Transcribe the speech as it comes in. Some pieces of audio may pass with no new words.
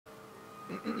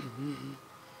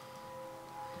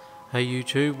Hey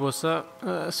YouTube, what's up?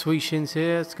 Sweetshins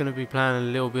here. It's going to be playing a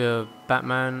little bit of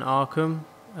Batman Arkham.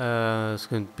 It's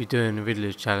going to be doing the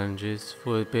Riddler challenges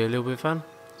for it to be a little bit fun.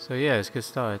 So yeah, let's get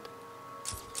started.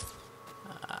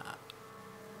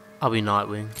 I'll be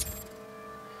Nightwing.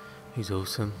 He's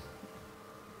awesome.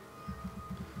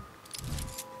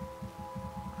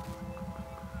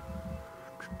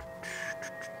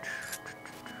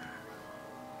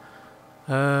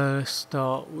 Let's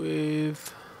start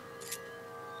with...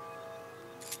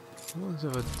 What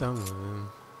have I done with him?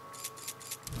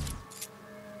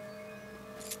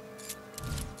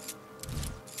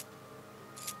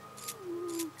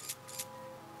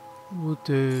 We'll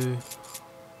do...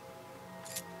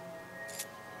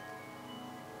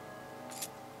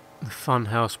 the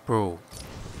Funhouse Brawl.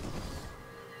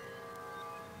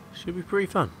 Should be pretty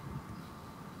fun.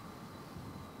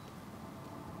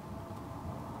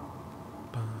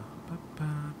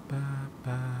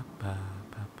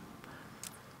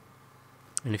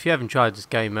 And if you haven't tried this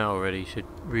game out already, you should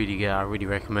really get it. I really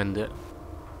recommend it.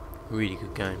 Really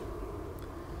good game.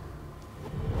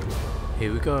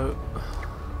 Here we go.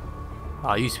 Oh,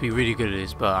 I used to be really good at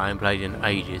this, but I haven't played in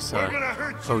ages, so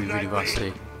probably really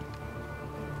rusty.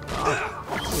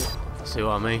 See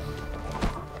what I mean?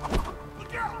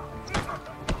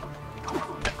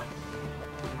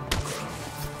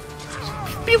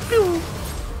 Pew pew.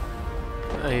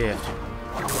 Oh yeah.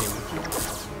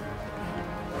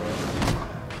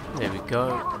 There we go.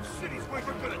 Arkham City's where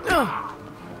you're gonna Oh.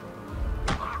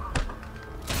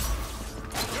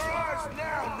 Your eyes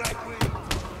now, Nightwing!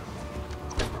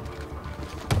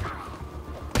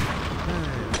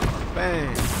 Bang.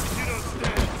 You don't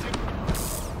stand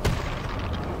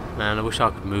a Man, I wish I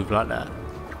could move like that.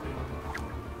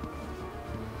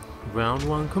 Round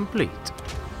one complete.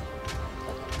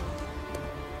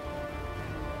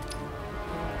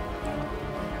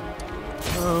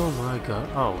 Oh my god.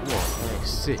 Oh, what?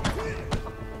 That's sick.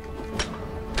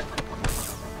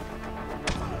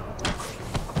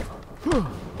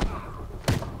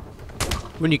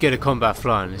 When you get a combat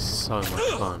flying, this is so much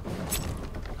fun.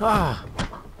 Ah!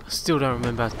 I still don't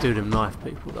remember how to do them knife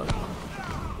people though.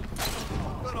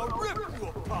 gonna rip you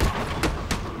apart!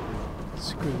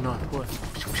 Screw knife boy.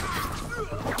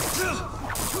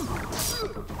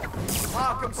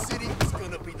 Arkham City is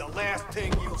gonna be the last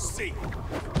thing you see.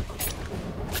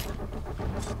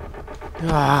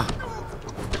 Ah!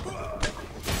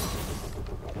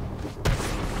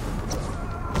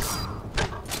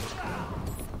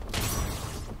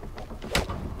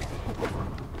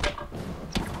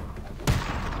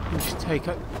 You should take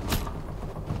it.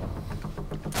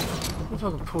 What if I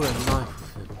can pull a knife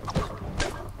with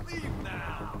him? Leave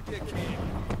now! You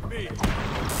can't be me!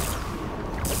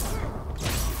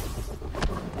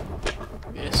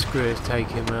 Yeah, screw it, take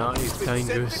him out, he's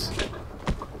dangerous.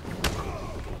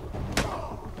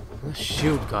 That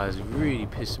shield guy is really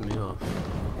pissing me off.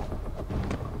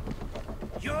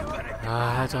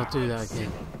 Ah, how do I do that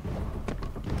again?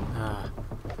 Ah.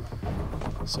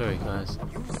 Sorry guys.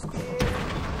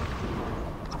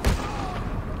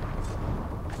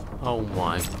 Oh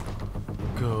my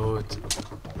god.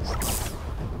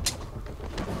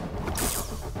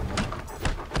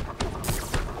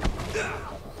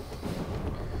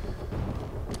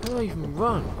 How do I even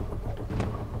run?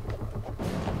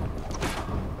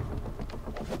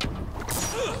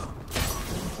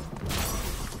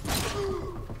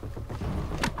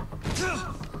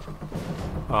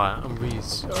 Alright, I'm really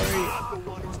sorry. I'm the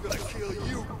one who's gonna kill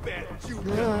you, Bat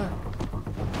Junior!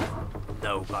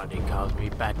 Nobody calls me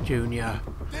Bat Junior.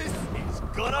 This is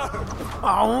gonna hurt!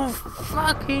 Oh,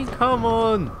 fucking come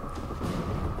on!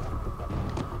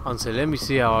 Honestly, let me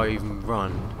see how I even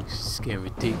run. This is getting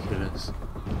ridiculous.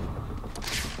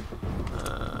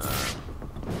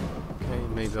 Okay,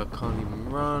 maybe I can't even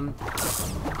run.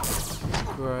 It's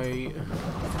great.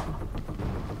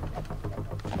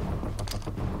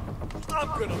 I'm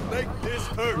gonna make this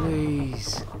hurt!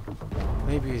 Please.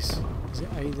 Maybe it's... is it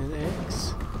A then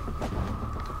X?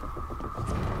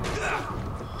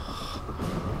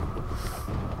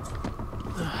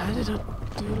 How did I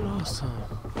do it last time?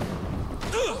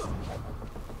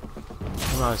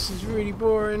 Right, this is really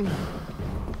boring.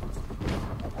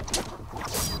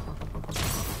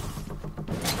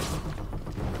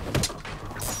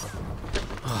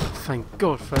 Oh, thank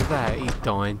God for that, he's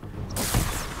dying.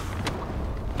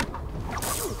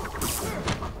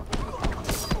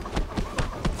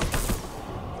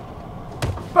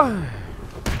 Bang!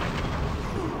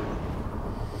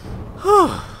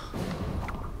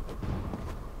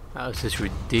 That was just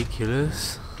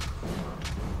ridiculous.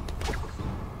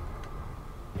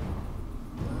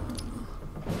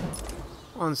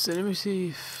 One second, let me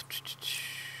see.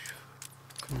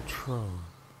 Control.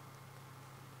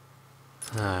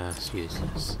 Ah, that's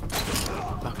useless.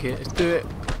 Fuck it, let's do it.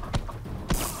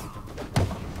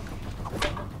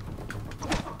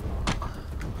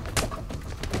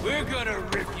 We're gonna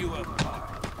rip you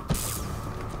apart.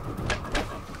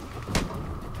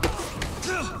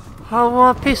 Oh,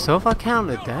 well, piss off, I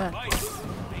counted that.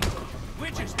 We're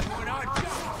just doing our job.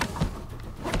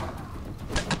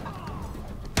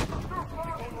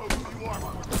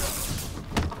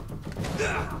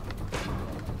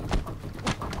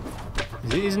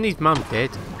 Isn't his mum dead?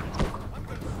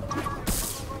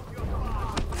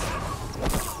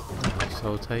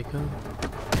 Soul Taker.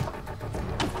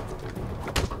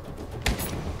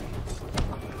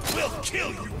 We'll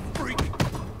kill you, freak.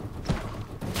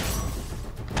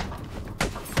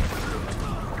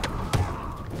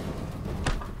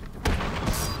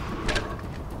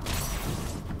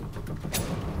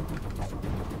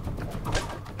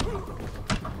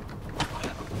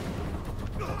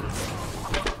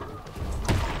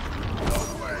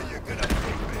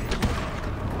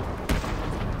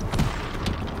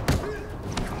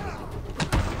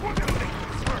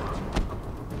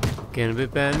 Getting a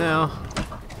bit better now.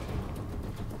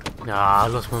 Ah, I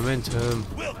lost momentum.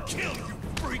 We'll kill you,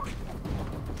 freak.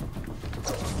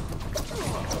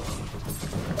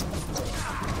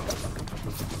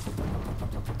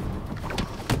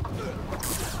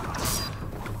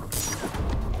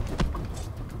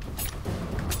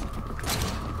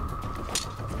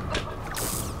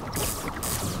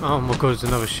 Oh my god, it's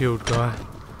another shield guy.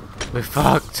 We're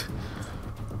fucked.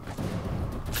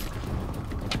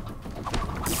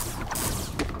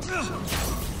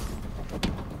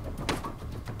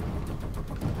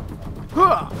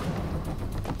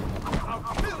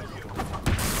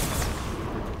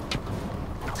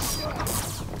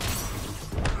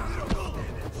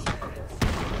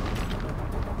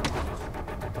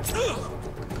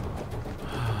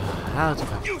 How do I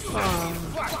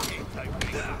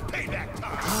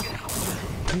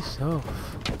piss off?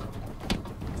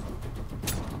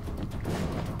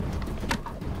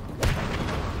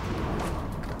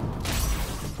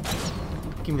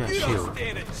 Give me that shield.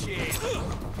 Stand a chance.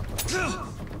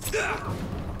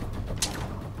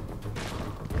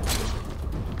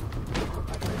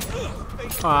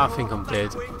 Oh, I think I'm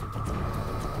dead.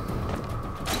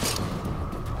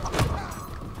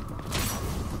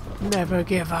 Never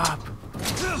give up.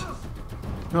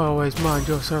 Always mind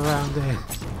your surroundings.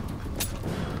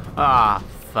 Ah,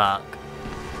 fuck.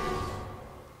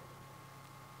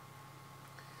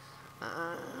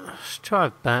 Let's try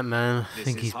Batman. I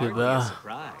think he's a bit better.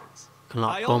 Can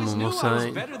like bomb him or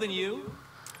something.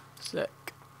 Sec.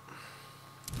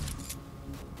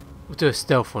 We'll do a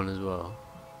stealth one as well.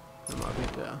 That might be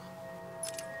better.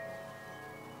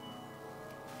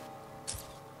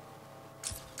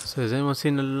 So has anyone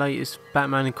seen the latest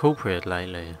Batman Incorporated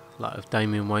lately? Like of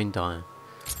Damian Wayne dying?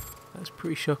 That's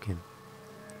pretty shocking.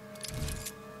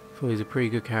 Thought he's a pretty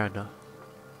good character.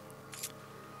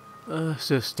 Let's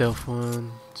do a stealth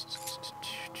one.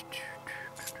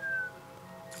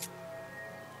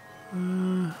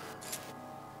 Do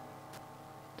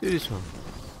this one.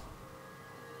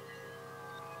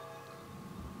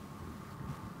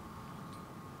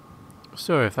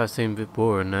 Sorry if I seem a bit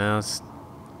boring now. I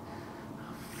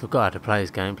forgot how to play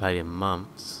this game, played it in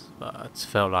months, but I just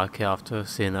felt like it after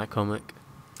seeing that comic.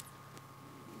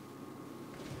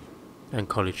 And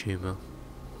college humour.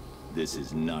 This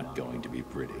is not going to be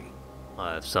pretty.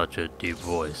 I have such a deep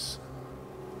voice.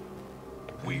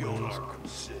 We own Arkham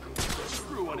City.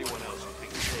 Screw anyone else who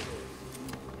thinks they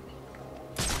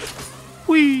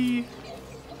Whee!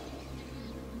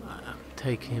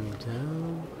 Take him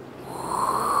down.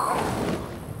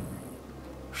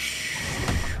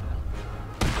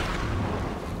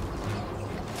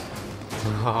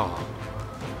 Oh.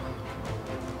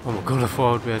 Oh my god, I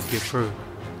thought I'd be able to get through.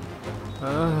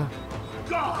 God!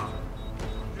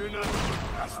 You're not gonna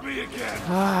pass me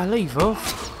again! Leave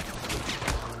off.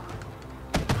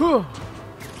 Whew.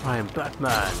 I am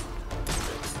Batman.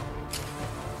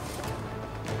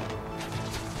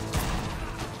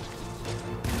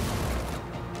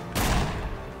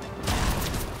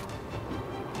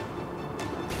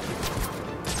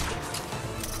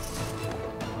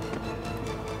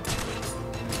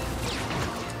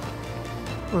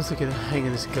 Once I get a hang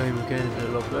of this game again, it'll be a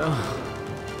lot better.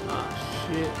 Ah,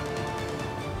 shit.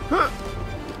 Huh.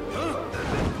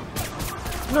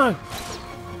 No!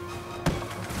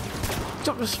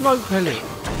 Stop the smoke, Ellie!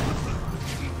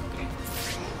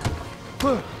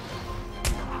 Huh.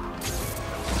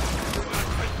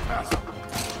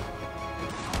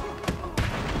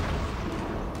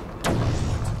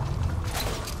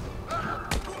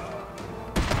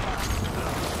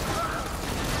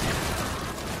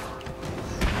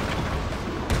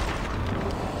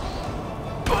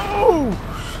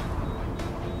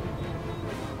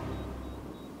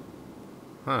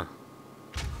 Huh.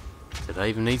 Did I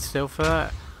even need stealth for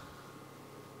that?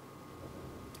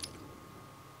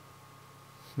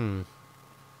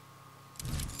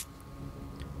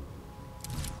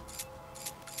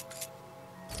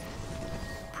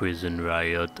 Prison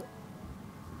riot.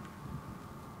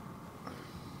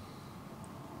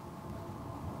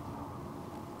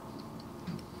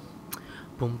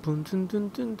 Boom, boom, dun, dun,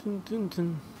 dun, dun, dun,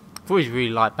 dun. I've always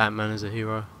really liked Batman as a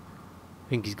hero. I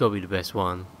think he's got to be the best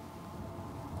one.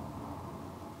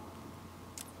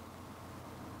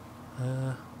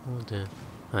 Oh dear.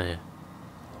 Oh yeah.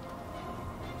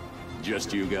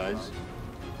 Just you guys?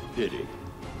 Pity.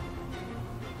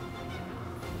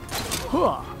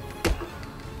 I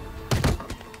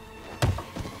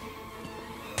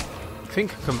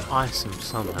think I can ice him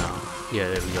somehow. Yeah,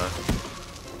 there we go.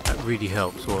 That really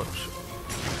helps, watch.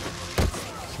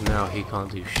 So now he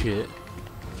can't do shit.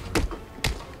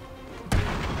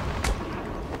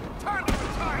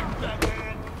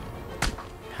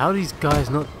 How are these guys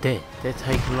not dead? They're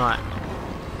taking like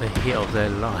the hit of their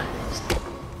lives.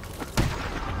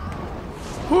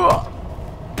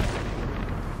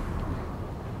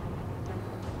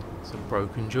 It's a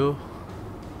broken jaw.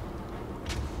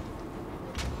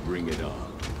 Bring it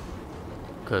on.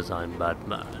 'Cause I'm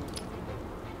Batman.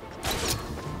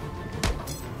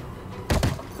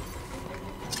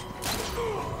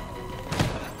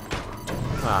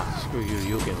 Ah, screw you,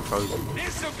 you're getting frozen.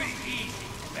 This'll be easy.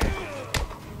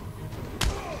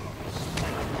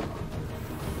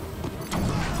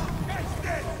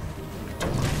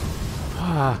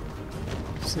 Ah,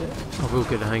 that's it. I will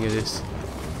get the hang of this.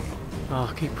 Oh,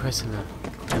 I keep pressing that.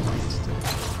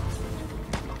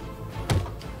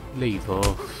 Leave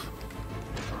off.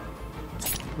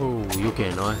 Oh, you're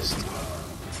getting iced.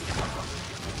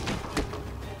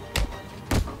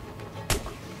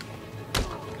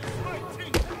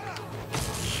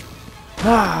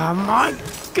 Ah, my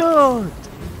God!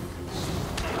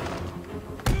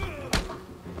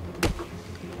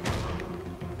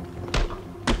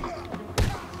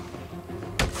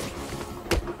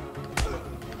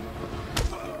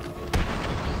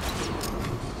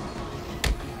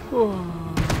 Oh.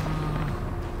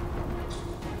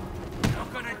 You're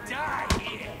gonna die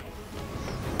here.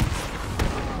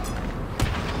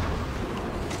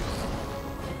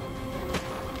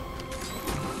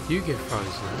 You get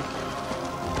frozen.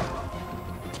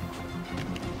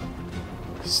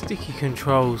 Sticky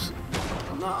controls.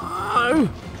 No!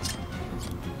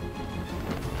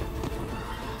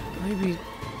 Maybe.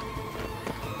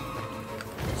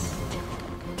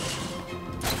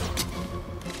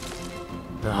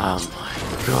 Oh my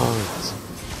God.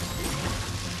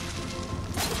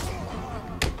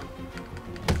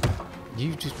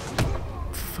 You just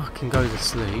fucking go to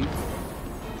sleep.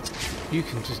 You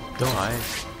can just die.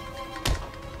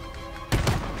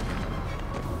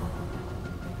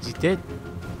 Is he dead?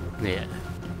 Yeah.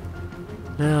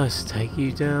 Now let's take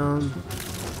you down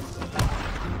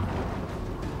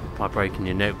by breaking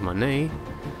your neck with my knee.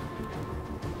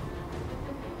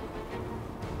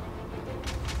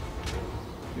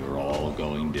 You're all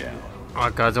going down.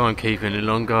 Alright guys, I won't keep any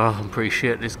longer. I'm pretty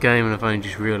shit at this game and I've only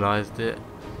just realised it.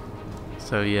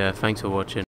 So yeah, thanks for watching.